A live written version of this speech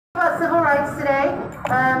civil rights today.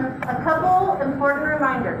 A couple important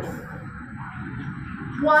reminders.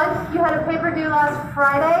 One, you had a paper due last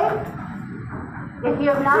Friday. If you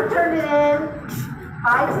have not turned it in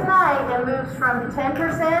by tonight, it moves from 10%,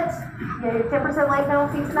 your 10% late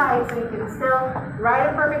penalty tonight, so you can still write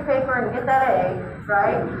a perfect paper and get that A,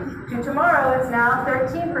 right? To tomorrow, it's now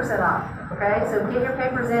 13% off, okay? So get your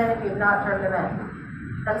papers in if you have not turned them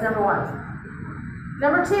in. That's number one.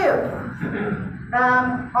 Number two,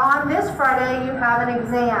 on this Friday, you have an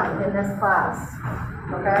exam in this class,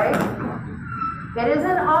 okay? It is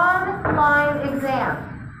an online exam.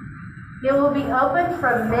 It will be open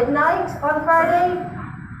from midnight on Friday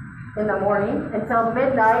in the morning until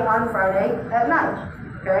midnight on Friday at night,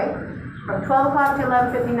 okay? From 12 o'clock to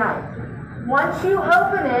 11:59. Once you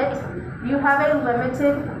open it, you have a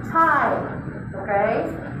limited time, okay?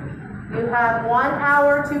 You have 1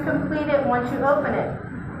 hour to complete it once you open it.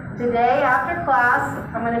 Today, after class,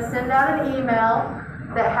 I'm going to send out an email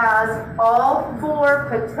that has all 4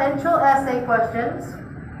 potential essay questions.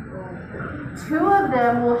 2 of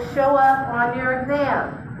them will show up on your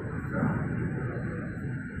exam.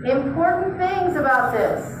 Important things about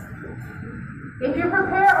this. If you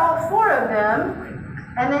prepare all 4 of them,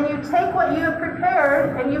 and then you take what you have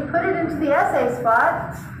prepared and you put it into the essay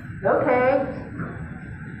spot, okay,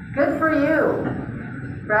 good for you,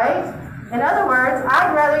 right? In other words,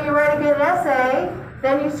 I'd rather you write a good essay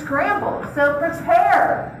than you scramble. So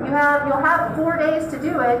prepare. You'll have 4 days to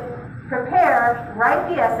do it. Prepare, write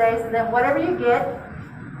the essays, and then whatever you get,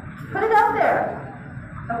 put it out there,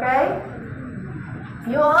 okay?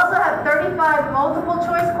 You'll also have 35 multiple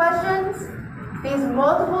choice questions. These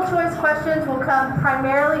multiple choice questions will come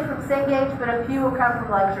primarily from Cengage, but a few will come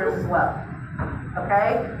from lectures as well,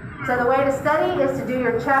 okay? So the way to study is to do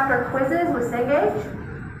your chapter quizzes with Cengage,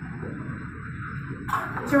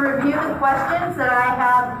 to review the questions that I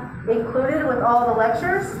have included with all the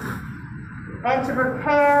lectures, and to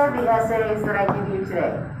prepare the essays that I give you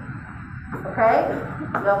today. Okay?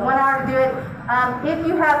 You have 1 hour to do it. If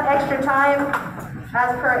you have extra time,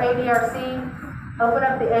 as per ADRC, open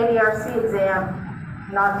up the ADRC exam,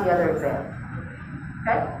 not the other exam.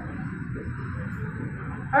 Okay?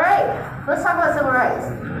 All right, let's talk about civil rights.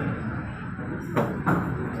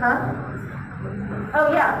 Huh?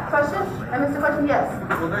 Oh yeah, question? I missed a question, yes.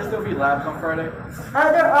 Will there still be labs on Friday?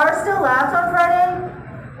 There are still labs on Friday.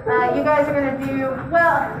 You guys are going to do,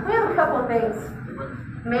 well, we have a couple of things.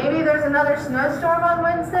 Maybe there's another snowstorm on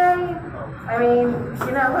Wednesday. I mean,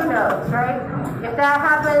 you know, who knows, right? If that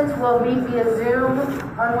happens, we'll meet via Zoom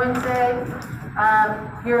on Wednesday.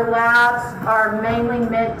 Your labs are mainly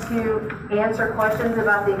meant to answer questions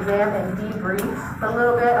about the exam and debrief a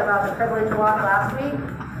little bit about the privilege walk last week.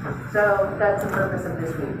 So that's the purpose of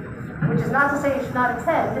this week. Which is not to say you should not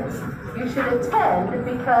attend. You should attend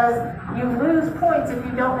because you lose points if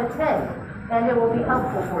you don't attend, and it will be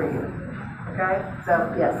helpful for you. Okay?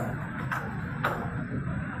 So, yes.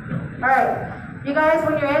 All right. You guys,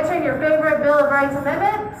 when you're answering your favorite Bill of Rights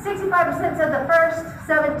amendment, 65% said the first,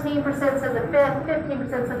 17% said the fifth,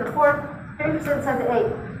 15% said the fourth, 3% said the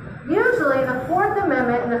eighth. Usually, the Fourth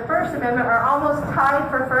Amendment and the First Amendment are almost tied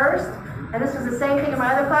for first, and this was the same thing in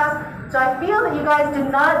my other class. So I feel that you guys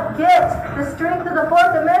did not get the strength of the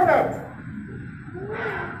Fourth Amendment.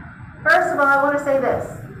 First of all, I want to say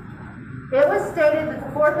this. It was stated that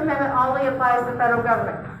the Fourth Amendment only applies to the federal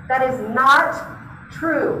government. That is not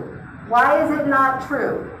true. Why is it not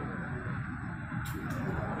true?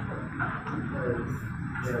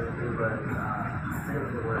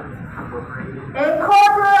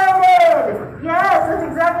 Incorporated! Yes, that's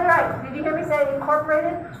exactly right. Did you hear me say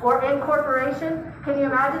incorporated or incorporation? Can you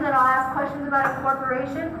imagine that I'll ask questions about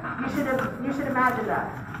incorporation? You should imagine that.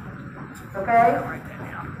 Okay?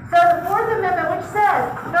 So the Fourth Amendment, which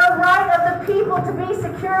says the right of the people to be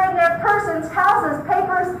secure in their persons, houses,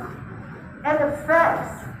 papers, and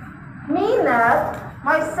effects, mean that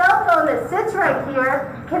my cell phone that sits right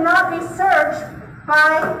here cannot be searched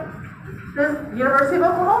by the University of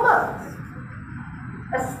Oklahoma,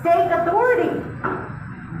 a state authority,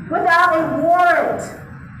 without a warrant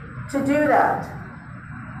to do that.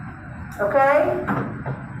 Okay?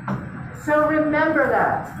 So remember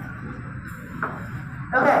that.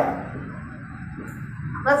 Okay.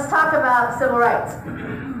 Let's talk about civil rights.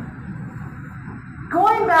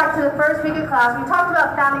 Going back to the first week of class, we talked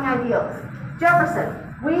about founding ideals. Jefferson,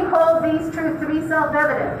 we hold these truths to be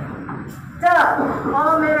self-evident. Duh,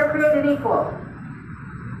 all men are created equal.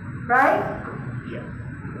 Right? Yeah.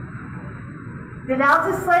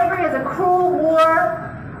 Denounces slavery as a cruel war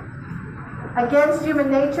against human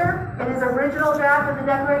nature in his original draft of the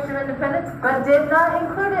Declaration of Independence, but did not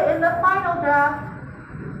include it in the final draft.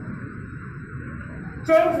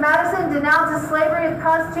 James Madison denounces slavery as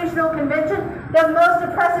constitutional convention, the most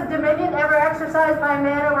oppressive dominion ever exercised by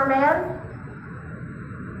man over man.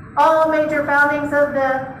 All major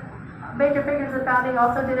figures of founding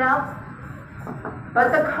also denounced.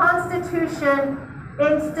 But the Constitution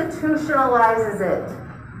institutionalizes it.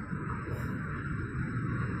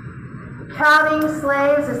 Counting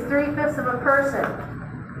slaves as 3/5 of a person.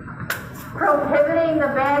 Prohibiting the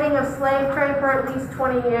banning of slave trade for at least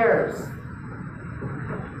 20 years.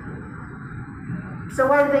 So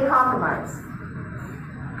why did they compromise?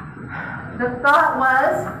 The thought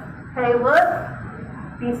was, hey, look,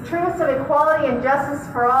 these truths of equality and justice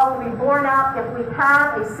for all will be borne out if we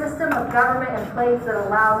have a system of government in place that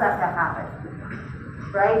allows that to happen.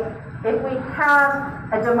 Right? If we have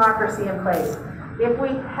a democracy in place, if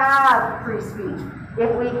we have free speech,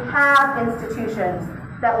 if we have institutions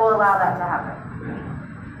that will allow that to happen.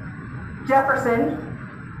 Jefferson,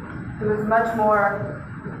 who was much more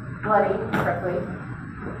bloody, frankly,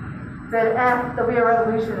 said, there'll be a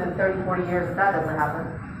revolution in 30, 40 years if that doesn't happen.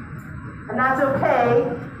 And that's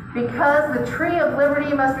okay, because the tree of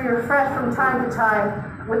liberty must be refreshed from time to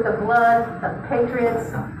time with the blood of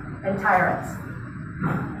patriots and tyrants.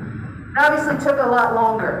 It obviously took a lot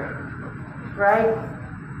longer, right?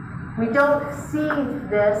 We don't see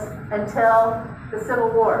this until the Civil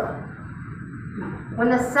War, when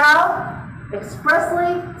the South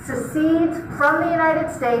expressly secedes from the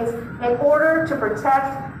United States in order to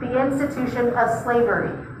protect the institution of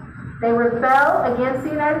slavery. They rebel against the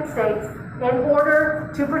United States in order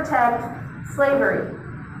to protect slavery.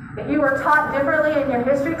 If you were taught differently in your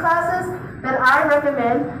history classes, then I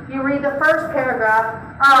recommend you read the first paragraph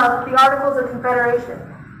of the Articles of Confederation,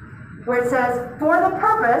 where it says, for the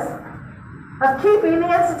purpose of keeping the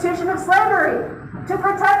institution of slavery, to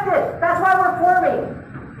protect it. That's why we're forming.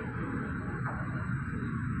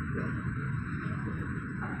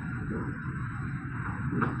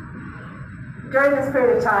 During this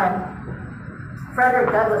period of time,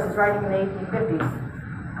 Frederick Douglass is writing in the 1850s.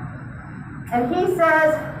 And he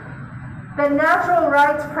says, the natural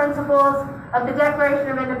rights principles of the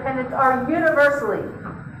Declaration of Independence are universally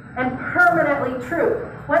and permanently true.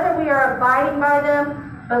 Whether we are abiding by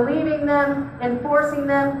them, believing them, enforcing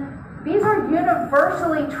them, these are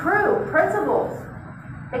universally true principles.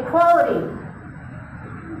 Equality,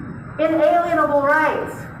 inalienable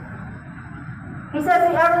rights. He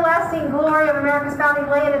says the everlasting glory of America's founding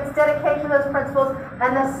lay in its dedication to those principles,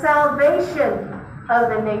 and the salvation of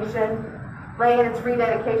the nation lay in its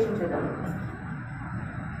rededication to them.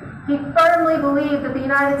 He firmly believed that the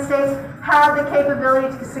United States had the capability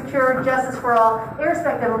to secure justice for all,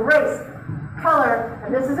 irrespective of race, color,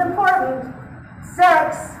 and this is important,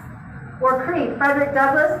 sex, or creed. Frederick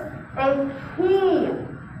Douglass, a key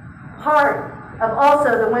part of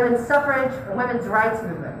also the women's suffrage and women's rights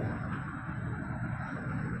movement.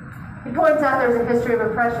 He points out there's a history of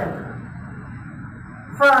oppression.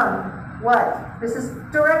 From what? This is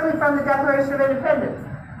directly from the Declaration of Independence.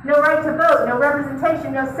 No right to vote, no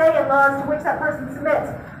representation, no say in laws to which that person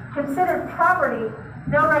submits. Considered property,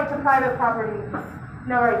 no right to private property,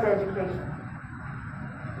 no right to education.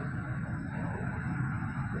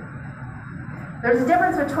 There's a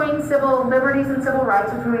difference between civil liberties and civil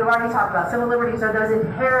rights, which we've already talked about. Civil liberties are those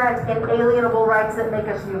inherent, inalienable rights that make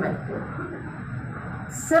us human.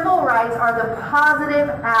 Civil rights are the positive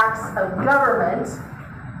acts of government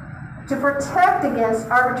to protect against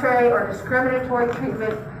arbitrary or discriminatory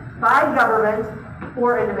treatment by government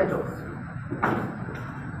or individuals.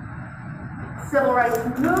 Civil rights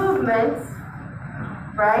movements,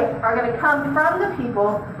 right, are going to come from the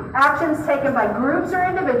people, actions taken by groups or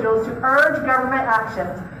individuals to urge government action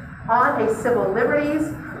on a civil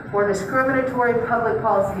liberties or discriminatory public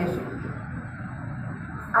policy issue.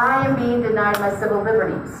 I am being denied my civil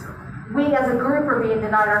liberties. We as a group are being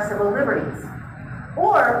denied our civil liberties.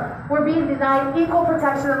 Or we're being denied equal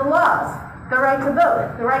protection of the laws, the right to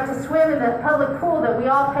vote, the right to swim in the public pool that we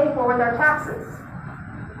all pay for with our taxes.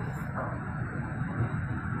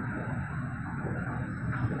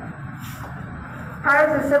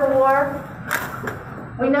 Prior to the Civil War,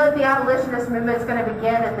 we know that the abolitionist movement is going to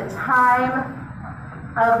begin at the time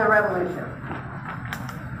of the Revolution.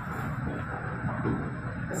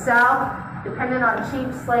 The South, dependent on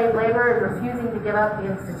cheap slave labor, is refusing to give up the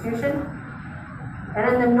institution.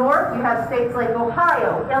 And in the North, you have states like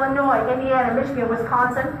Ohio, Illinois, Indiana, Michigan,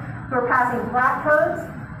 Wisconsin, who are passing black codes.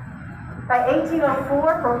 By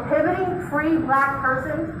 1804, prohibiting free black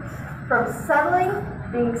persons from settling,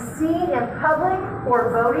 being seen in public,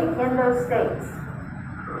 or voting in those states.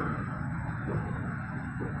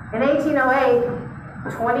 In 1808,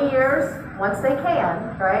 20 years, once they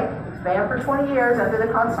can, right? It's banned for 20 years under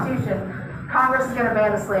the Constitution. Congress is going to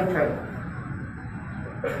ban the slave trade.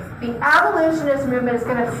 The abolitionist movement is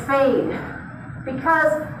going to fade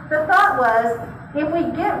because the thought was, if we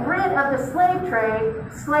get rid of the slave trade,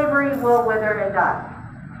 slavery will wither and die.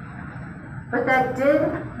 But that did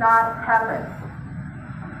not happen.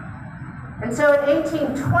 And so in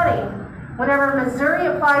 1820, whenever Missouri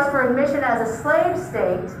applies for admission as a slave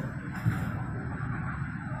state,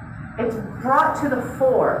 it's brought to the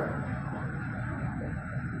fore.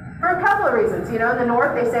 For a couple of reasons. You know, in the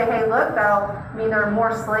North, they say, hey, look, that'll mean there are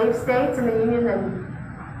more slave states in the Union than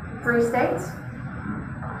free states.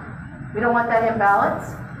 We don't want that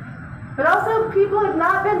imbalance. But also, people have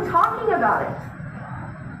not been talking about it.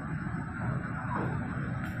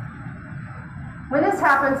 When this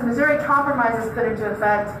happens, Missouri Compromise is put into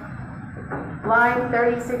effect. Line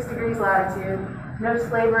 36 degrees latitude, no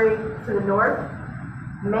slavery to the north.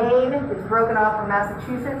 Maine is broken off from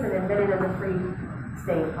Massachusetts and admitted as a free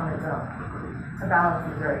state on its own to balance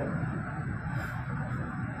Missouri.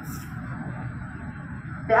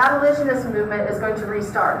 The abolitionist movement is going to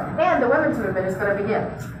restart, and the women's movement is going to begin.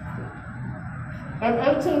 In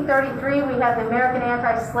 1833, we have the American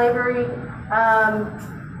Anti-Slavery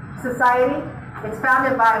Society. It's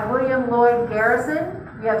founded by William Lloyd Garrison.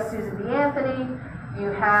 You have Susan B. Anthony,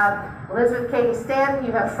 you have Elizabeth Cady Stanton,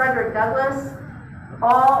 you have Frederick Douglass.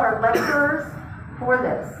 All are lecturers for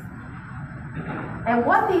this. And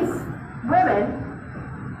what these women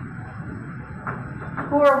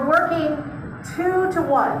who are working 2 to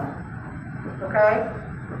 1, okay?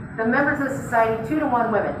 The members of the society, 2 to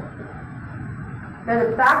 1 women.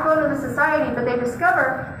 They're the backbone of the society, but they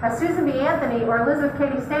discover that Susan B. Anthony or Elizabeth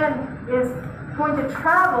Cady Stanton is going to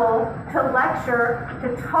travel to lecture,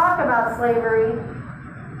 to talk about slavery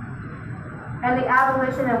and the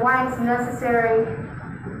abolition and why it's necessary,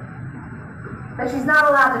 that she's not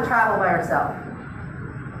allowed to travel by herself.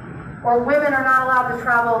 Or women are not allowed to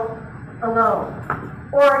travel alone.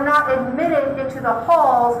 Or are not admitted into the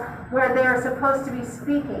halls where they are supposed to be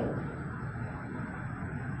speaking.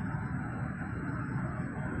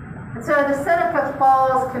 And so the Seneca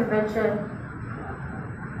Falls Convention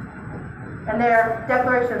and their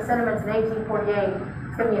Declaration of Sentiments in 1848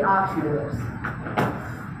 is going to be an offshoot of this.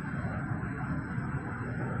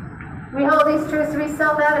 We hold these truths to be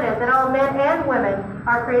self-evident, that all men and women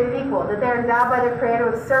are created equal, that they are endowed by their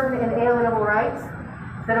Creator with certain inalienable rights,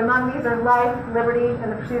 that among these are life, liberty,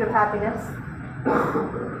 and the pursuit of happiness.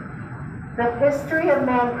 The history of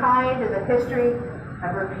mankind is a history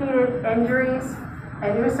of repeated injuries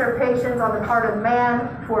and usurpations on the part of man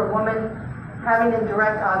toward woman, having in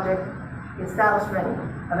direct object the establishment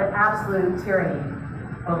of an absolute tyranny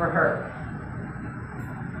over her.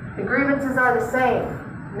 The grievances are the same.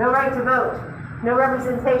 No right to vote, no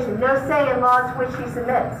representation, no say in laws to which she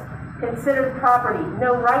submits, considered property,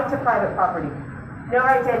 no right to private property, no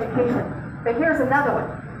right to education. But here's another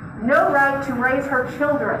one. No right to raise her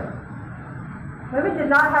children. Women did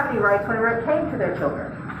not have any rights whenever it came to their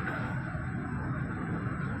children.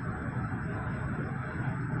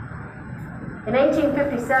 In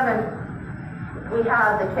 1857, we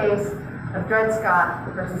have the case of Dred Scott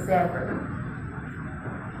versus Sanford.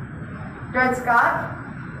 Dred Scott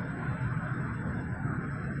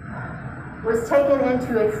was taken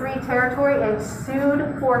into a free territory and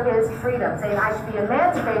sued for his freedom, saying, I should be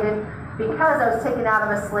emancipated because I was taken out of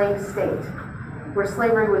a slave state where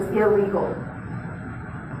slavery was illegal.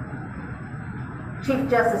 Chief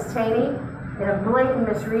Justice Taney, in a blatant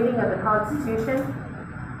misreading of the Constitution,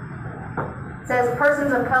 says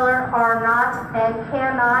persons of color are not and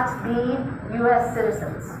cannot be U.S.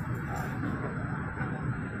 citizens.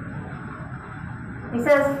 He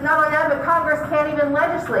says, not only that, but Congress can't even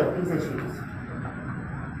legislate these issues.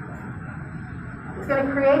 It's going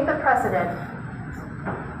to create the precedent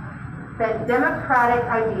that democratic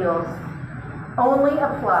ideals only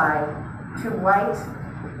apply to white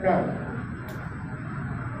men.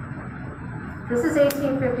 This is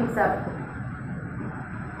 1857.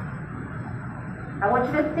 I want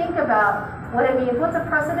you to think about what it means. What's a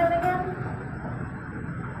precedent again?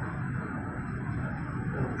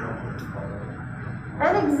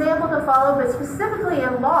 An example to follow, but specifically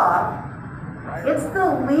in law, it's the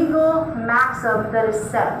legal maxim that is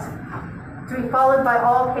set to be followed by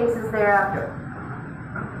all cases thereafter.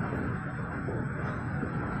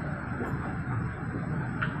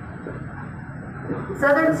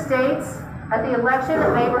 Southern states, at the election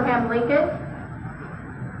of Abraham Lincoln,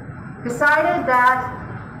 decided that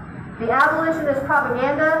the abolitionist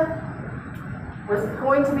propaganda was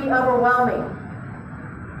going to be overwhelming.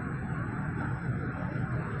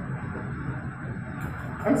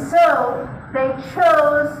 And so they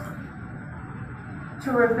chose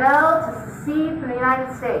to rebel, to secede from the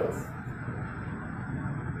United States.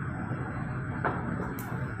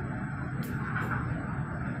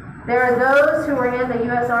 There are those who were in the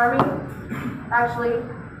U.S. Army, actually,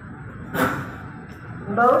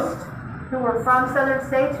 most who were from southern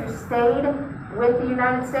states who stayed with the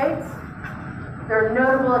United States. There are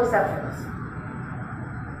notable exceptions.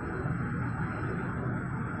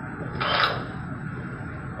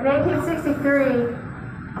 In 1863,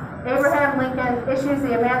 Abraham Lincoln issues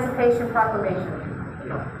the Emancipation Proclamation.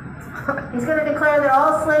 He's going to declare that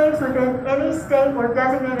all slaves within any state or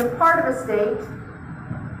designated part of a state,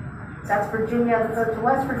 that's Virginia as opposed to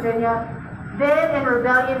West Virginia, then in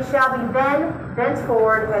rebellion shall be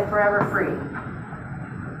thenceforward and forever free.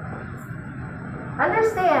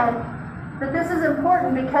 Understand that this is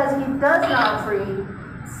important because he does not free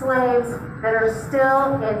slaves that are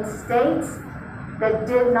still in states that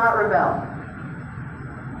did not rebel.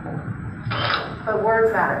 But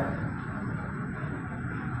words matter.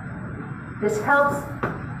 This helps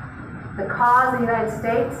the cause of the United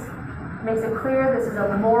States, makes it clear this is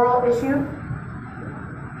a moral issue,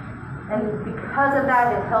 and because of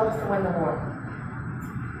that, it helps to win the war.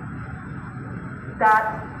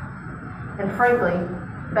 That, and frankly,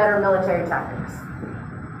 better military tactics.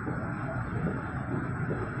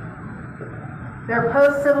 There are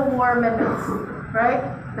post-Civil War amendments, right?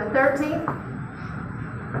 The 13th,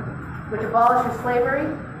 which abolishes slavery.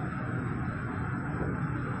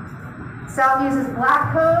 South uses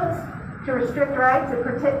black codes to restrict rights. It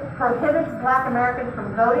prohibits black Americans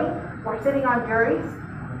from voting or sitting on juries.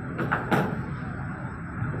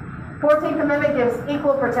 14th Amendment gives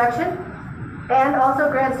equal protection and also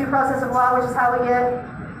grants due process of law, which is how we get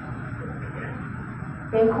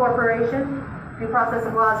incorporation. Due process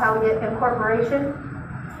of law is how we get incorporation,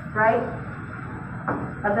 right,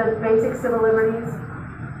 of those basic civil liberties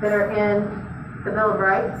that are in the Bill of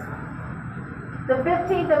Rights. The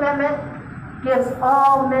 15th Amendment gives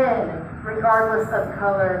all men, regardless of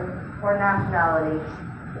color or nationality,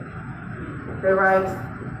 the right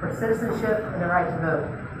for citizenship and the right to vote.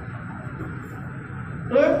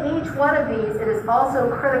 In each one of these, it is also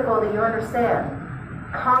critical that you understand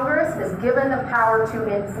Congress is given the power to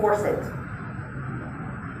enforce it.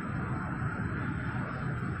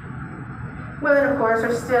 Women, of course,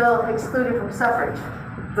 are still excluded from suffrage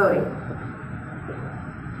voting.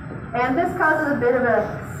 And this causes a bit of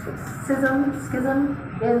a schism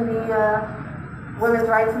in the women's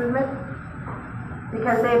rights movement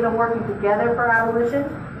because they've been working together for abolition.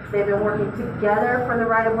 They've been working together for the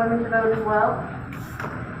right of women to vote as well.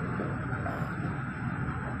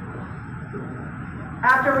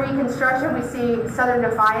 After Reconstruction, we see Southern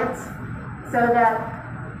defiance, so that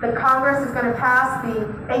the Congress is going to pass the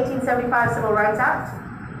 1875 Civil Rights Act,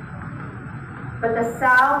 but the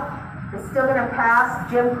South is still going to pass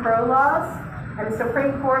Jim Crow laws, and the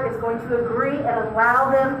Supreme Court is going to agree and allow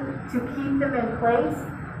them to keep them in place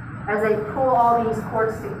as they pull all these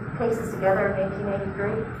cases together in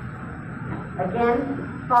 1883.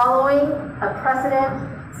 Again, following a precedent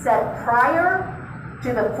set prior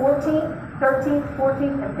to the 14th, 13th,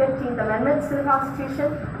 14th, and 15th Amendments to the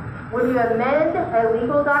Constitution. When you amend a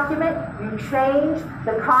legal document, you change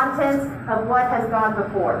the contents of what has gone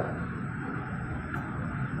before.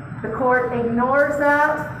 The court ignores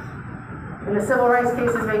that in the civil rights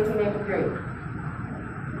cases of 1883.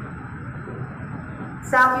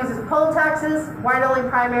 South uses poll taxes, white-only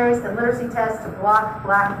primaries, and literacy tests to block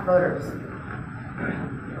black voters.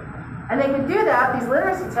 And they can do that, these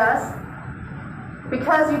literacy tests,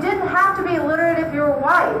 because you didn't have to be literate if you were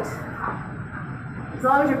white. As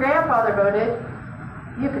long as your grandfather voted,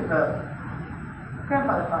 you could vote.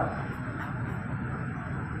 Grandfather fought.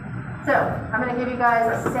 So, I'm going to give you guys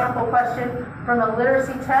a sample question from a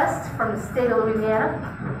literacy test from the state of Louisiana.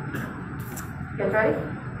 You guys ready?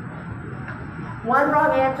 One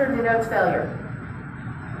wrong answer denotes failure.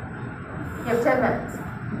 You have 10 minutes.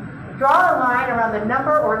 Draw a line around the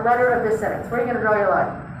number or letter of this sentence. Where are you going to draw your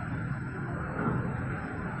line?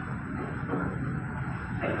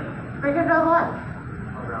 Where are you going to draw the line?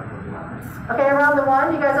 Okay, around the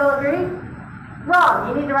one. You guys all agree? Wrong.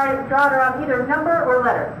 You need to draw it around either number or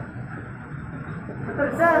letter. That's what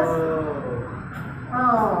it says.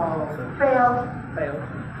 Oh, failed. Failed.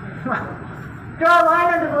 Draw a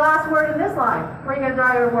line under the last word in this line. Where are you going to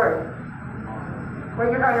draw your word? Where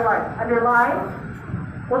are you going to draw your line? Under line?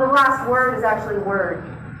 Well, the last word is actually word.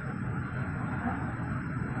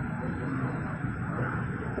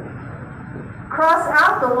 Cross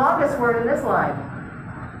out the longest word in this line.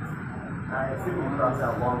 I assume you cross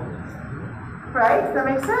out longest. right? Does that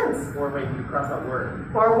make sense? Or maybe you cross out word.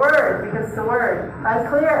 Or word, because it's a word.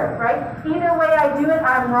 Unclear, right? Either way I do it,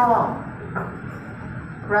 I'm wrong.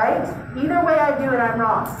 Right? Either way I do it, I'm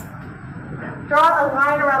wrong. Draw a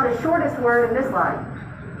line around the shortest word in this line.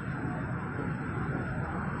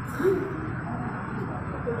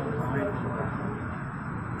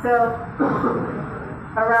 So,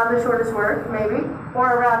 around the shortest word, maybe,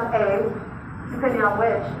 or around A, depending on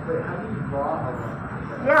which. But how do you draw a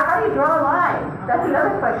line? Yeah, how do you draw a line? That's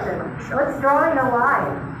another question. What's drawing a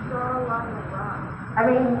line? Draw a line around. I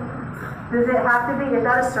mean, does it have to be, is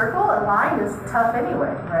that a circle? A line is tough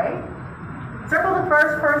anyway, right? Circle the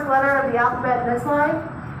first letter of the alphabet in this line.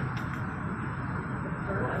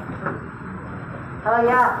 Oh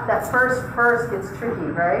yeah, that first gets tricky,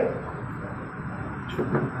 right?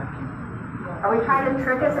 Are we trying to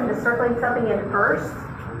trick us into circling something in first?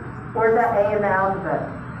 Or is that A in the alphabet?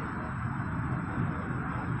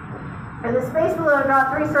 In the space below,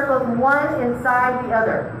 draw 3 circles, one inside the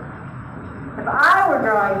other. If I were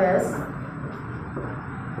drawing this,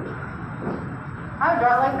 I would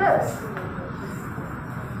draw it like this.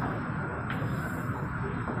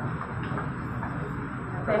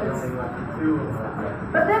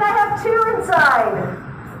 But then I have 2 inside.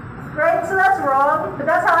 Right? So that's wrong. But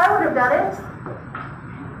that's how I would have done it.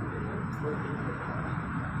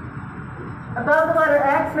 Above the letter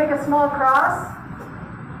X, make a small cross.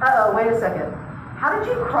 Uh-oh, wait a second. How did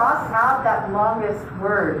you cross out that longest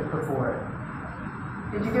word before?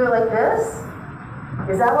 Did you do it like this?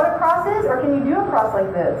 Is that what a cross is? Or can you do a cross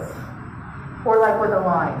like this? Or like with a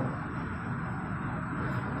line?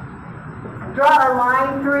 Draw a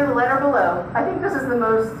line through the letter below. I think this is the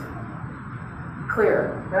most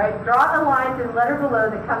clear, right? Draw a line through the letter below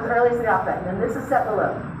that comes earliest in the alphabet, and then this is set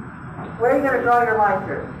below. Where are you going to draw your line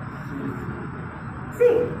through?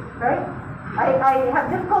 C, right? I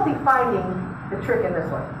have difficulty finding the trick in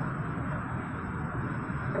this one.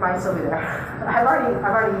 It might still be there. I've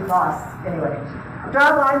already lost. Anyway,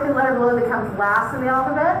 draw a line through the letter below that comes last in the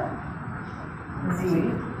alphabet.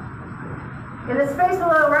 Z. In the space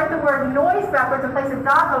below, write the word noise backwards and place a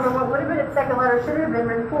dot over what would have been its second letter should have been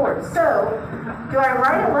written forward. So, do I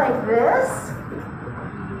write it like this?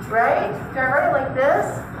 Right? Do I write it like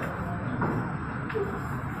this?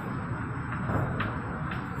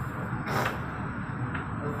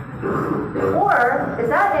 Or, is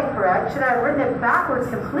that incorrect? Should I have written it backwards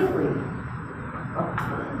completely?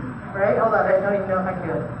 Right? Hold on, I don't even know if I can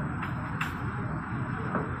do it.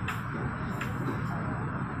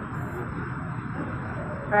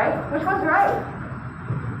 Right? Which one's right?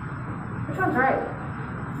 Which one's right?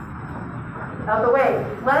 Oh, but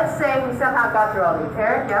wait. Let's say we somehow got through all these.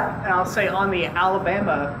 Eric, yeah? And I'll say on the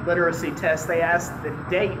Alabama literacy test, they asked the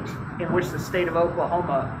date in which the state of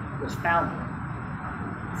Oklahoma was founded.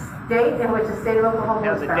 Date in which the state of Oklahoma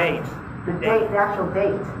That was was the founded. date. The date, the actual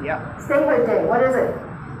date. Yeah. Statehood date. What is it?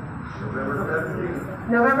 November 17th.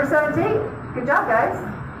 November 17th. Good job, guys.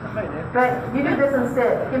 But you did this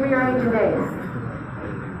instead. Give me your age and days.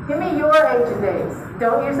 Give me your age and days.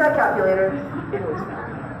 Don't use that calculator.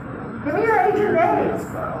 Give me your age and days.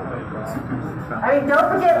 I mean, don't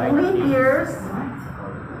forget leap years.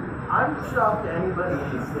 I'm shocked that anybody in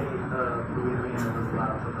the state of Louisiana was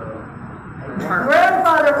allowed to vote.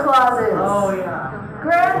 Grandfather clauses. Oh, yeah.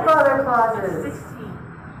 Grandfather clauses.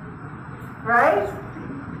 Right?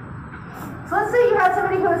 So let's say you had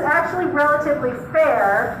somebody who was actually relatively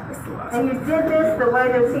fair, and you did this the way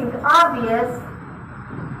that seemed obvious.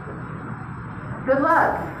 Good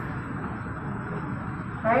luck.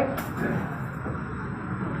 Right?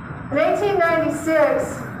 In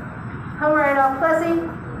 1896, Homer Randolph Plessy,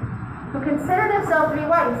 who considered himself to be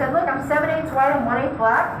white, he said, look, I'm 7/8 white and 1/8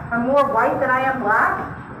 black. I'm more white than I am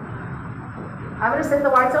black. I'm going to sit the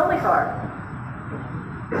whites only car.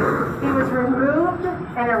 He was removed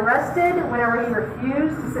and arrested whenever he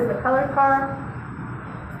refused to sit in the colored car,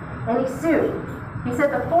 and he sued. He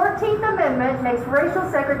said the 14th Amendment makes racial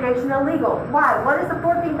segregation illegal. Why? What does the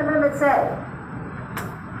 14th Amendment say?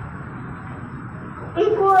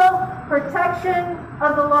 Equal protection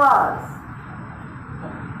of the laws.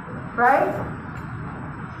 Right?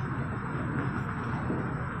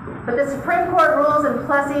 But the Supreme Court rules in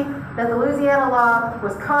Plessy that the Louisiana law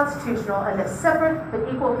was constitutional and that separate but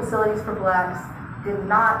equal facilities for blacks did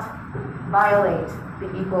not violate the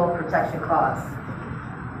Equal Protection Clause.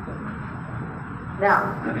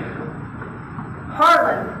 Now,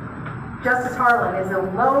 Harlan, Justice Harlan, is a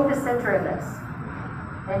lone dissenter in this.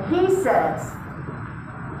 And he says,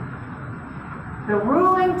 the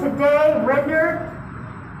ruling today rendered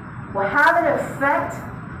will have an effect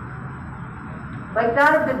like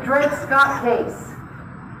that of the Dred Scott case.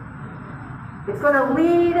 It's going to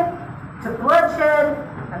lead to bloodshed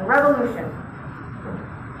and revolution.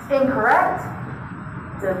 Incorrect.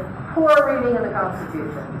 It's a poor reading of the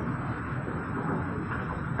Constitution.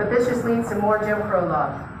 But this just leads to more Jim Crow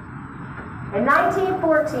laws. In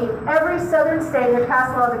 1914, every southern state had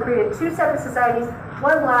passed laws that created two separate societies,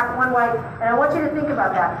 one black, one white, and I want you to think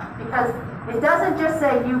about that, because it doesn't just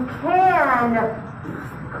say you can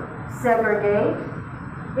segregate,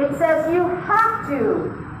 it says you have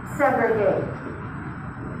to segregate.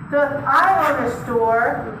 So if I own a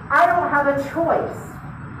store, I don't have a choice.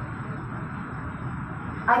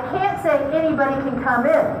 I can't say anybody can come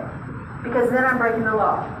in, because then I'm breaking the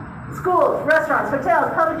law. Schools, restaurants,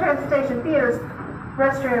 hotels, public transportation, theaters,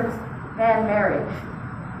 restrooms, and marriage.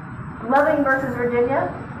 Loving versus Virginia.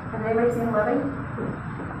 Has anybody seen Loving?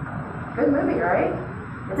 Good movie, right?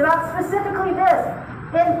 It's about specifically this.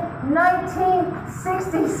 In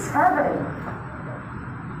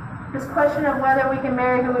 1967, this question of whether we can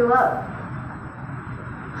marry who we love.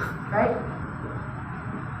 Right?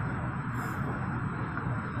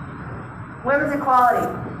 Women's equality.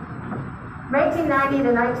 From 1890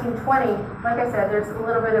 to 1920, like I said, there's a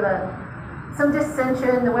little bit of some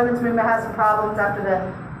dissension. The women's movement has some problems after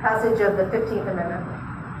the passage of the 15th Amendment.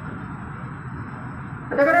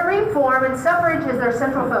 But they're going to reform, and suffrage is their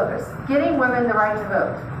central focus, getting women the right to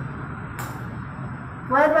vote.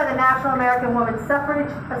 Led by the National American Women's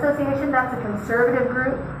Suffrage Association, that's a conservative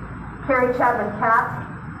group. Carrie Chapman Catt,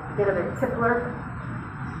 a bit of a tippler.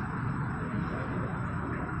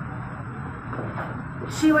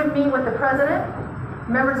 She would meet with the president,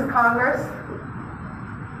 members of Congress,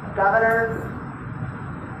 governors,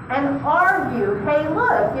 and argue, hey,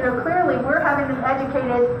 look, clearly we're having an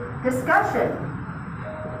educated discussion,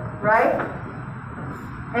 right?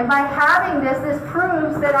 And by having this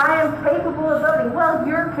proves that I am capable of voting. Well,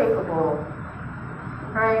 you're capable,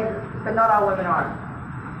 right? But not all women are.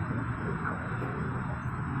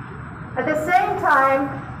 At the same time,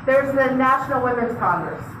 there's the National Women's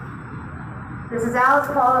Congress. This is Alice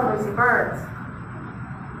Paul and Lucy Burns.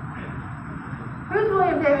 Who's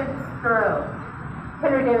William David Thoreau?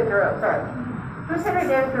 Henry David Thoreau, sorry. Who's Henry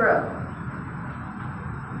David Thoreau?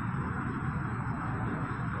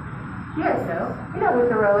 You guys know. You know who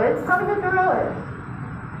Thoreau is. Tell me who Thoreau is.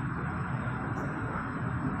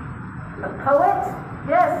 A poet?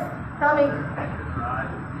 Yes. Tell me.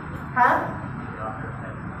 Huh?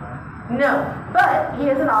 No. But he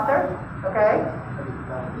is an author. Okay?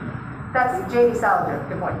 That's J.D. Salinger.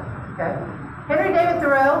 Good point. Okay? Henry David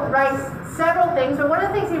Thoreau writes several things, but one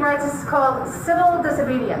of the things he writes is called civil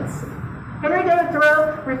disobedience. Henry David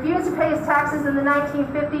Thoreau refused to pay his taxes in the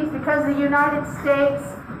 1950s because the United States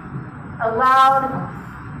allowed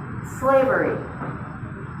slavery.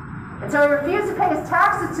 And so he refused to pay his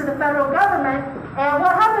taxes to the federal government, and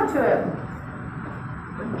what happened to him?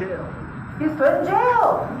 In jail. He was put in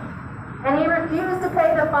jail. And he refused to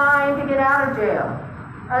pay the fine to get out of jail.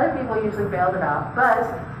 Other people usually bailed him out, but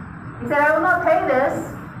he said, I will not pay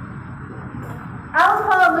this. Alice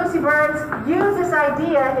Paul and Lucy Burns used this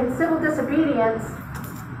idea in civil disobedience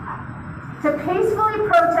to peacefully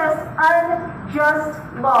protest unjust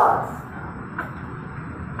laws.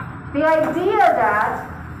 The idea that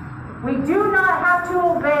we do not have to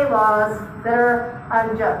obey laws that are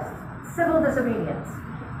unjust. Civil disobedience.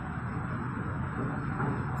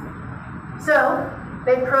 So,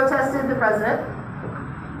 they protested the president.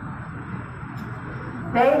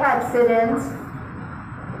 They had sit-ins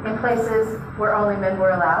in places where only men were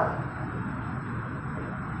allowed.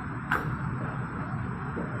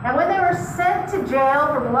 And when they were sent to jail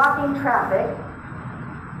for blocking traffic,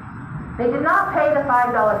 they did not pay the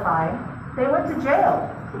 $5 fine. They went to jail.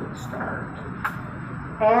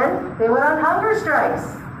 And they went on hunger strikes.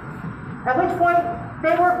 At which point,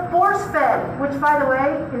 they were force-fed, which, by the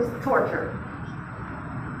way, is torture.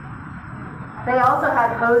 They also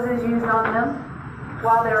had hoses used on them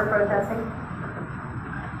while they were protesting.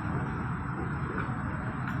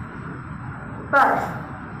 But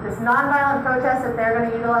this nonviolent protest that they're going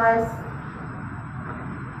to utilize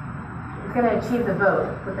is going to achieve the vote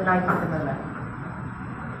with the 19th Amendment.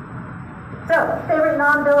 So, favorite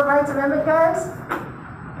non-Bill of Rights Amendment, guys?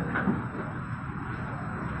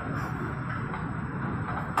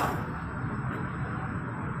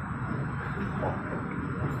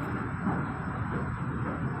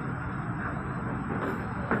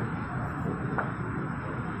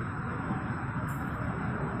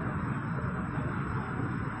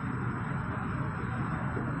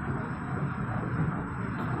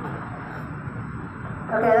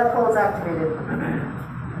 Okay, that poll is activated.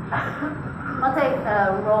 I'll take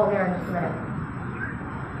a roll here in just a minute.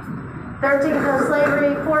 13th, no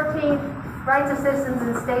slavery. 14th, Rights of citizens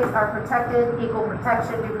in states are protected, equal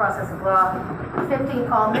protection, due process of law. 15,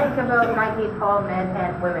 all men can vote. 19, all men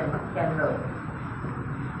and women can vote.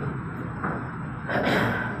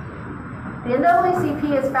 The NAACP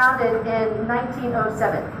is founded in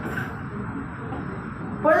 1907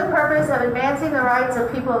 for the purpose of advancing the rights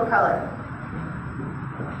of people of color.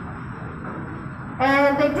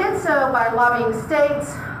 And they did so by lobbying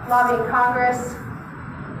states, lobbying Congress,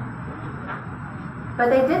 but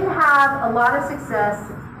they didn't have a lot of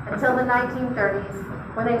success until the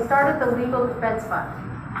 1930s when they started the Legal Defense Fund.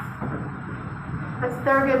 That's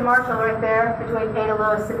Thurgood Marshall right there between Ada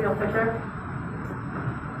Low and Scipio Fisher.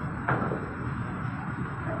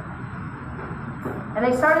 And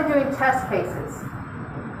they started doing test cases.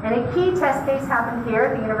 And a key test case happened here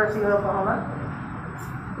at the University of Oklahoma.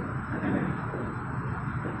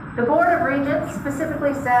 The Board of Regents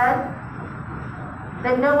specifically said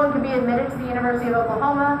that no one could be admitted to the University of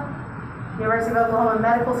Oklahoma, University of Oklahoma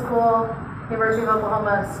Medical School, University of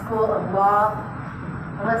Oklahoma School of Law,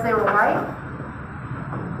 unless they were white.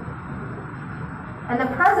 And the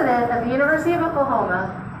president of the University of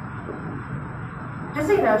Oklahoma, just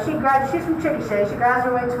so you know, she's from Chickasha. She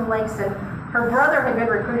graduated from Langston. Her brother had been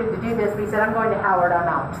recruited to do this, but he said, I'm going to Howard, I'm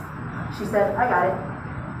out. She said, I got it,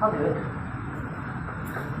 I'll do it.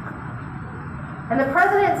 And the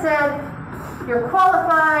president said, you're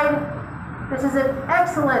qualified, this is an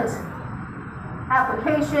excellent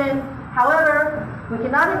application. However, we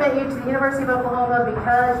cannot admit you to the University of Oklahoma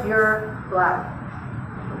because you're black.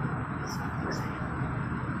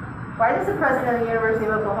 Why does the president of the University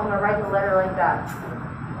of Oklahoma write a letter like that?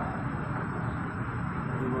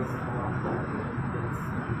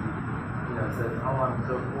 It says, oh, I'm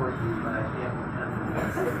so poor you, but I can't pretend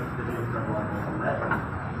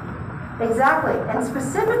Exactly. And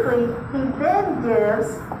specifically, he then gives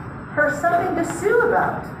her something to sue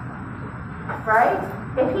about. Right?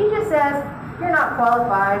 If he just says, you're not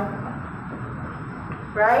qualified,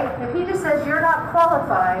 right? If he just says, you're not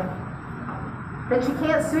qualified, then she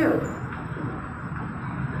can't sue.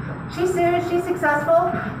 She sues, she's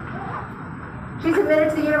successful. She's admitted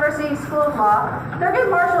to the University School of Law. Thurgood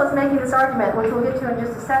Marshall is making this argument, which we'll get to in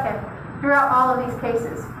just a second, throughout all of these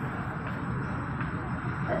cases.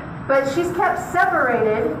 But she's kept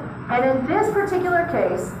separated, and in this particular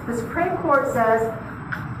case, the Supreme Court says,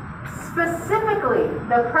 specifically,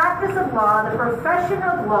 the practice of law, the profession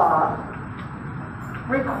of law,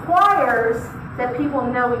 requires that people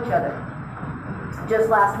know each other. Just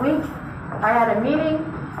last week, I had a meeting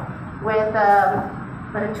with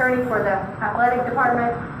an attorney for the athletic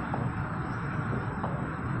department,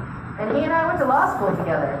 and he and I went to law school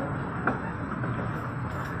together.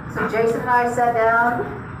 So Jason and I sat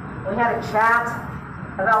down, we had a chat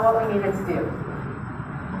about what we needed to do.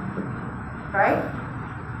 Right?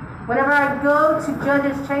 Whenever I go to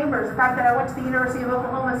judges' chambers, the fact that I went to the University of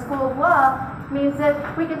Oklahoma School of Law means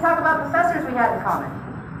that we can talk about professors we had in common.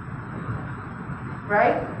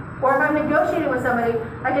 Right? Or if I'm negotiating with somebody,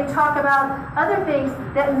 I can talk about other things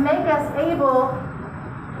that make us able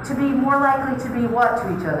to be more likely to be what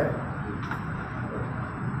to each other?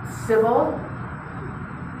 Civil.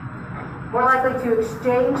 More likely to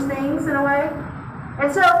exchange things in a way.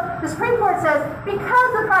 And so the Supreme Court says,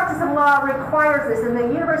 because the practice of law requires this, and the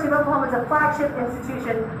University of Oklahoma is a flagship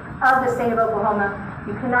institution of the state of Oklahoma,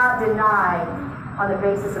 you cannot deny on the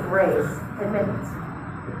basis of race admittance.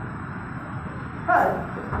 But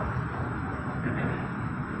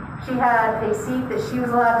she had a seat that she was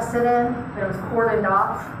allowed to sit in that was cordoned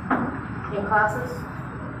off in classes.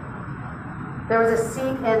 There was a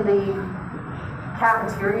seat in the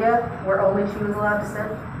cafeteria where only she was allowed to sit,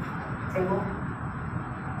 table,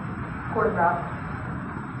 cordoned off.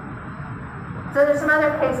 So there's some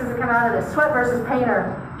other cases that come out of this. Sweat versus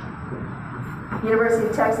Painter, University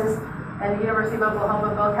of Texas and the University of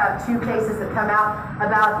Oklahoma both have two cases that come out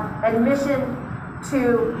about admission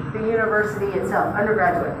to the university itself,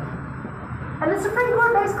 undergraduate. And the Supreme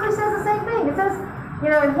Court basically says the same thing. It says,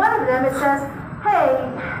 in one of them it says, hey,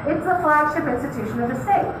 it's the flagship institution of the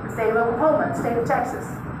state of Oklahoma, the state of Texas.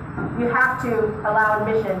 You have to allow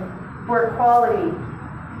admission for equality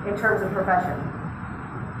in terms of profession.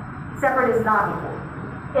 Separate is not equal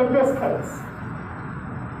in this case.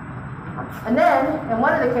 And then, in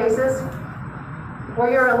one of the cases,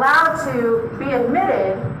 where you're allowed to be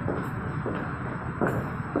admitted,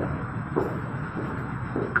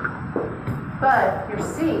 but your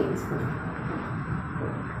seat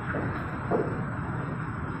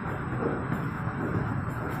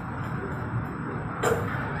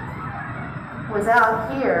was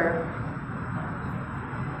out here.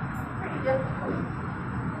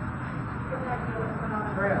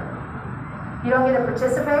 You don't get to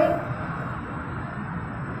participate.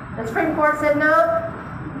 The Supreme Court said no.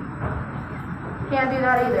 Can't do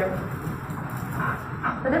that either.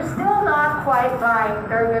 But they're still not quite buying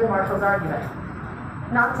Thurgood Marshall's argument.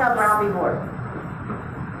 Not until Brown v. Board.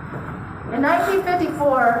 In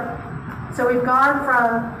 1954, so we've gone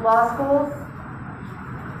from law schools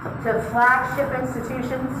to flagship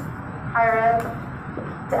institutions, higher ed,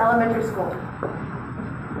 to elementary school.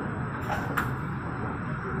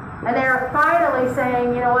 And they're finally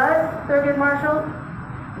saying, you know what, Thurgood Marshall,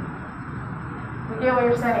 we get what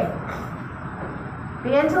you're saying.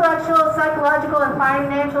 The intellectual, psychological, and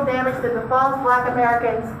financial damage that befalls Black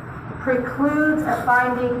Americans precludes a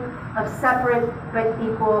finding of separate but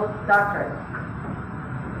equal doctrine.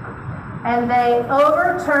 And they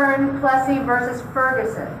overturned Plessy versus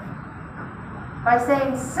Ferguson by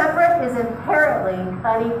saying separate is inherently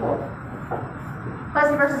unequal.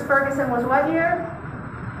 Plessy versus Ferguson was what year?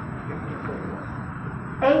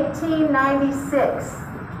 1896.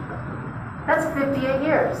 That's 58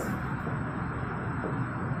 years.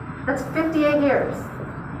 That's 58 years.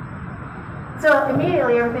 So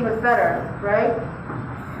immediately everything was better, right?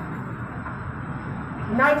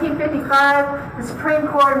 In 1955, the Supreme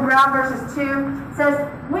Court in Brown versus 2 says,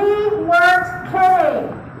 we weren't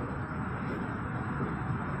kidding.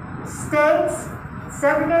 States,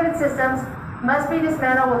 segregated systems must be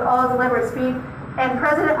dismantled with all deliberate speed, and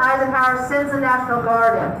President Eisenhower sends the National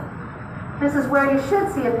Guard in. This is where you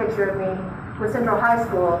should see a picture of me with Central High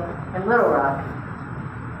School in Little Rock.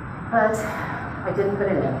 But I didn't put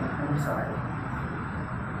it in. I'm sorry.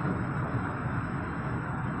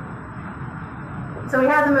 So we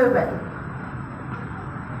have the movement.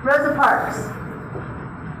 Rosa Parks.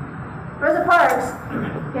 Rosa Parks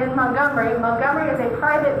in Montgomery. Montgomery is a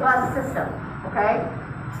private bus system, okay?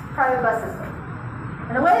 Private bus system.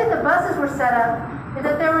 And the way that the buses were set up is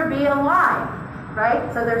that there would be a line, right?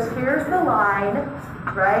 So here's the line,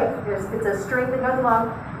 right? It's a string that goes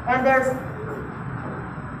along, and there's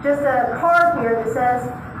just a card here that says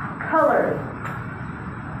colored,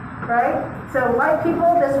 right? So white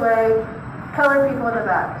people this way, colored people in the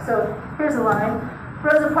back. So here's the line.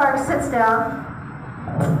 Rosa Parks sits down.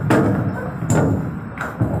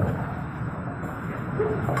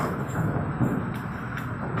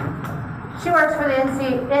 She works for the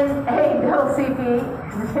NAACP.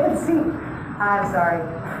 I'm sorry.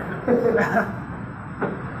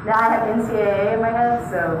 Now I have NCAA in my head,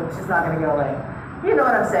 so it's just not going to go away. You know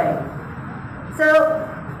what I'm saying. So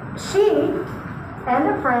she and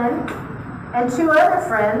a friend and 2 other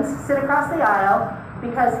friends sit across the aisle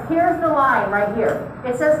because here's the line right here.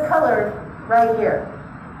 It says colored right here.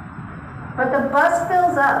 But the bus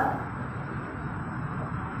fills up.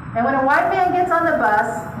 And when a white man gets on the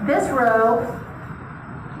bus, this row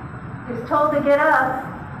is told to get up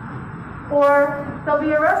or they'll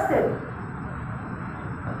be arrested.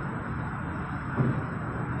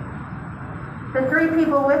 The 3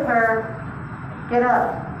 people with her get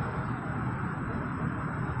up.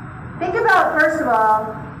 Think about, first of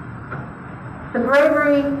all, the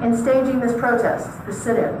bravery in staging this protest, the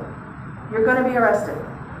sit-in. You're going to be arrested.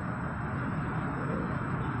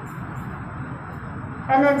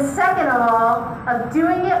 And then second of all, of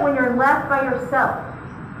doing it when you're left by yourself.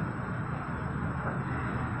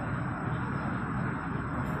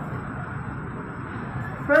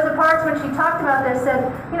 Rosa Parks, when she talked about this,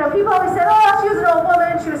 said, you know, people always said, oh, she was an old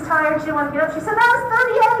woman, she was tired, she didn't want to get up. She said, I was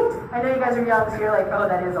 38. I know you guys are young, so you're like, oh,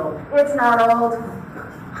 that is old. It's not old.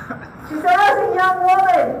 She said, I was a young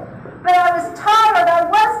woman, but I was tired.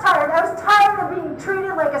 I was tired of being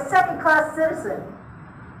treated like a second-class citizen.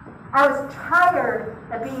 I was tired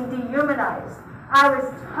of being dehumanized. I was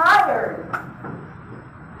tired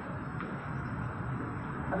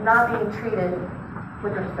of not being treated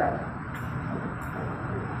with respect.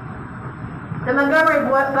 The Montgomery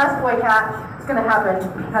bus boycott is going to happen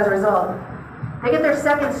as a result. They get their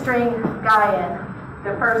second string guy in.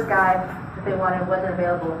 The first guy that they wanted wasn't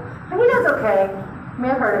available. But he does okay. You may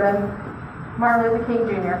have heard of him. Martin Luther King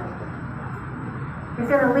Jr. He's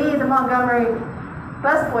going to lead the Montgomery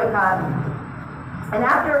bus boycott. And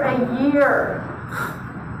after a year,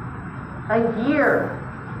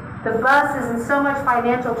 the bus is in so much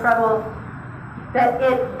financial trouble that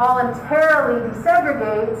it voluntarily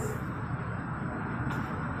desegregates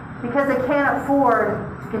because they can't afford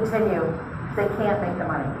to continue. They can't make the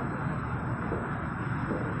money.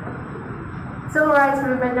 Civil rights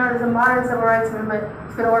movement, known as the modern civil rights movement,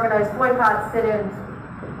 is going to organize boycotts, sit-ins,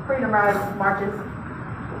 freedom rides, marches.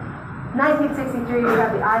 1963, we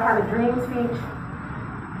have the I Have a Dream speech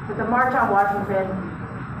with the March on Washington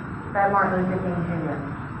by Martin Luther King Jr.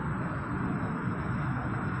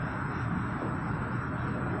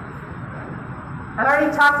 I've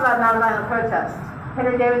already talked about nonviolent protest.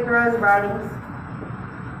 Henry David Thoreau's writings,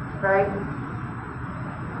 right?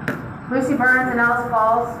 Lucy Burns and Alice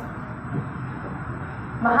Falls.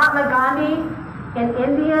 Mahatma Gandhi in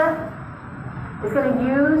India is going to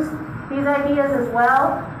use these ideas as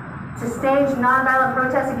well to stage nonviolent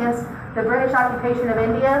protests against the British occupation of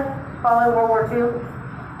India following World War II.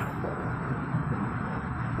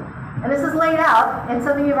 And this is laid out in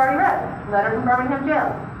something you've already read, Letter from Birmingham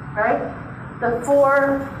Jail, right? The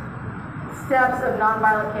 4 steps of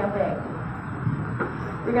nonviolent campaign.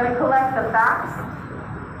 You're going to collect the facts.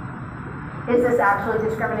 Is this actually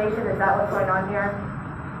discrimination? Is that what's going on here?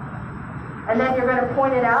 And then you're going to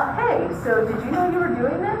point it out. Hey, so did you know you were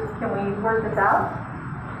doing this? Can we work this out?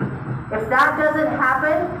 If that doesn't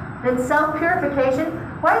happen, then self-purification.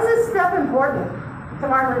 Why is this step important to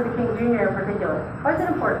Martin Luther King Jr. in particular? Why is it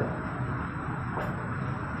important?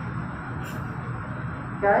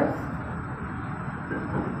 Guys?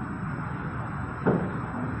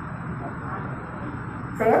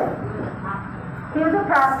 Say it? He was a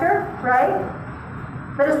pastor, right?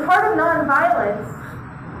 But as part of nonviolence,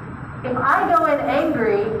 if I go in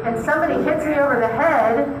angry and somebody hits me over the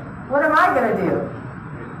head, what am I going to do?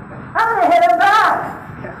 I'm going to hit him back.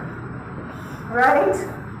 Right?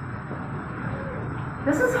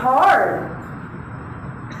 This is hard.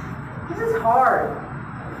 This is hard.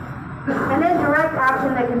 And then direct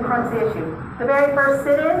action that confronts the issue. The very first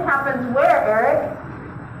sit-in happens where, Eric?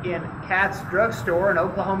 In Katz Drugstore in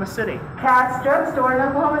Oklahoma City. Katz Drugstore in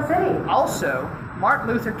Oklahoma City. Also, Martin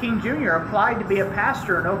Luther King Jr. applied to be a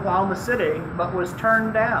pastor in Oklahoma City, but was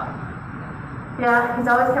turned down. Yeah, he's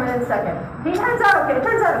always coming in second. He turns out okay. It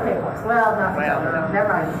turns out okay for us. Well, no, never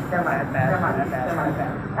mind.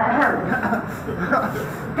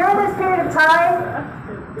 During this period of time,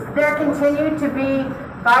 there continued to be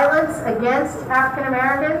violence against African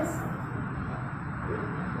Americans.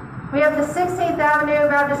 We have the 16th Avenue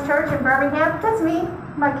Baptist Church in Birmingham. That's me,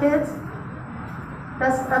 my kids.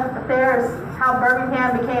 That's up there is how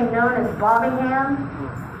Birmingham became known as Bombingham.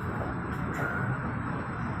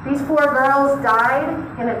 These 4 girls died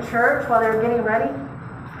in a church while they were getting ready.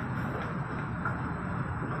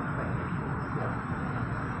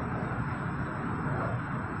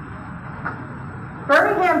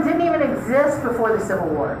 Birmingham didn't even exist before the Civil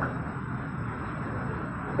War.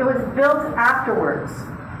 It was built afterwards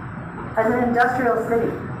as an industrial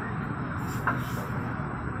city.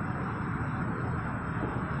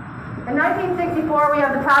 In 1964, we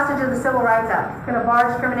have the passage of the Civil Rights Act. It's going to bar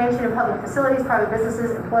discrimination in public facilities, private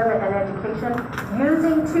businesses, employment, and education,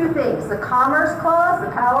 using 2 things: the Commerce Clause,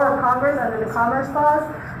 the power of Congress under the Commerce Clause,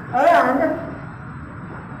 and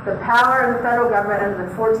the power of the federal government under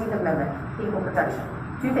the 14th Amendment, equal protection.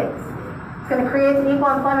 2 things. It's going to create the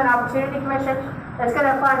Equal Employment Opportunity Commission. It's going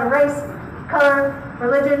to apply to race, color,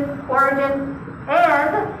 religion, origin,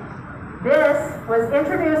 and this was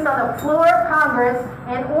introduced on the floor of Congress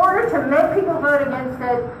in order to make people vote against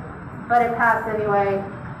it, but it passed anyway.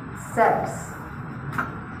 Sex.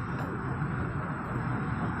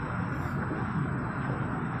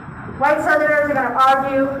 White Southerners are going to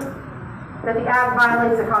argue that the act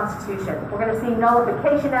violates the Constitution. We're going to see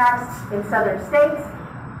nullification acts in Southern states.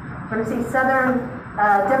 We're going to see Southern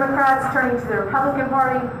Democrats turning to the Republican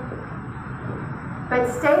Party. But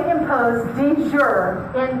state-imposed de jure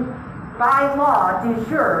by law,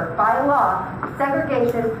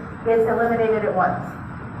 segregation is eliminated at once.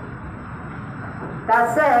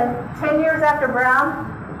 That said, 10 years after Brown,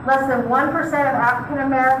 less than 1% of African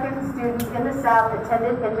American students in the South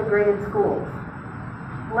attended integrated schools.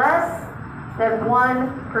 Less than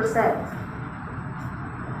 1%.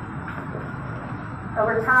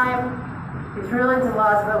 Over time, these rulings and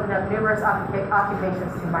laws have opened up numerous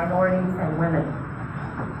occupations to minorities and women.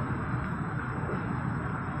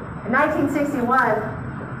 In 1961,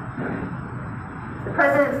 the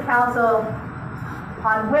President's Council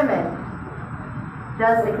on Women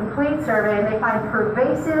does a complete survey, and they find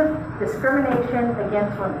pervasive discrimination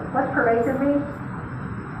against women. What's pervasive mean?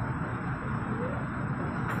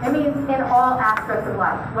 It means in all aspects of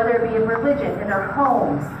life, whether it be in religion, in their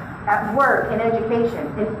homes, at work, in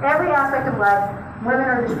education. In every aspect of life, women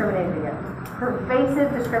are discriminated against.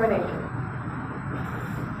 Pervasive discrimination.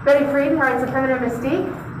 Betty Friedan writes A Feminine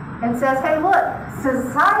Mystique and says, hey, look,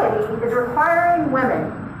 society is requiring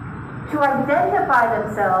women to identify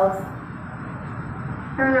themselves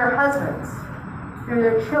through their husbands, through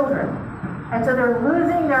their children. And so they're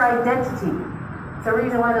losing their identity. It's the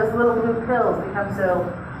reason why those little blue pills become so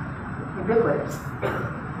ubiquitous.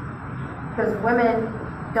 Because women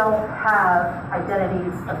don't have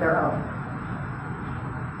identities of their own.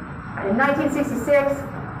 In 1966,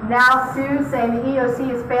 now sues saying the EOC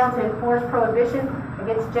has failed to enforce prohibition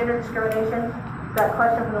against gender discrimination. That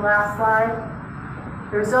question from the last slide.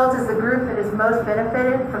 The result is the group that is most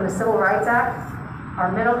benefited from the Civil Rights Act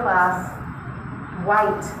are middle class,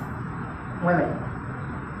 white women.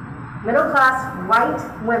 Middle class, white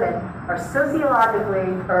women are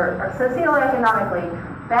sociologically or are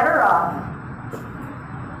socioeconomically better off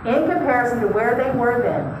in comparison to where they were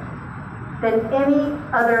then than any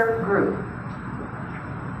other group.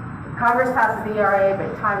 Congress passed the ERA,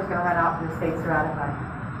 but time is going to run out for the states to ratify.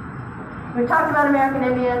 We've talked about American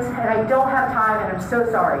Indians, and I don't have time, and I'm so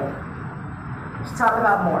sorry to talk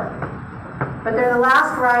about more. But they're the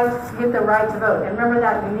last right to get the right to vote. And remember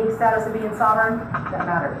that unique status of being sovereign? That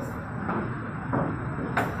matters.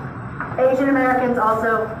 Asian Americans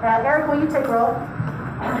also. Eric, will you take roll?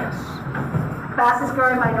 Fastest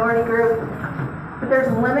growing minority group. But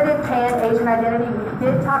there's limited pan-Asian identity. We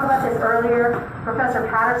did talk about this earlier. Professor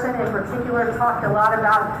Patterson in particular talked a lot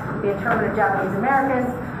about the internment of Japanese Americans.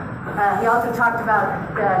 He also talked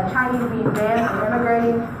about Chinese being banned from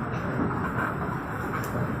immigrating.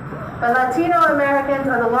 But Latino Americans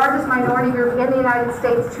are the largest minority group in the United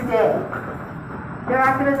States today. Their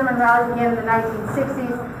activism and rallies began in the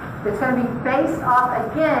 1960s. It's going to be based off,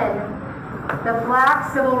 again, the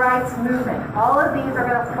Black Civil Rights Movement. All of these are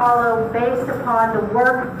going to follow based upon the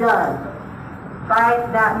work done by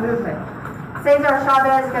that movement. Cesar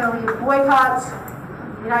Chavez is going to lead boycotts.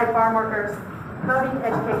 United Farm Workers, voting,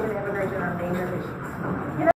 education, and immigration are major issues.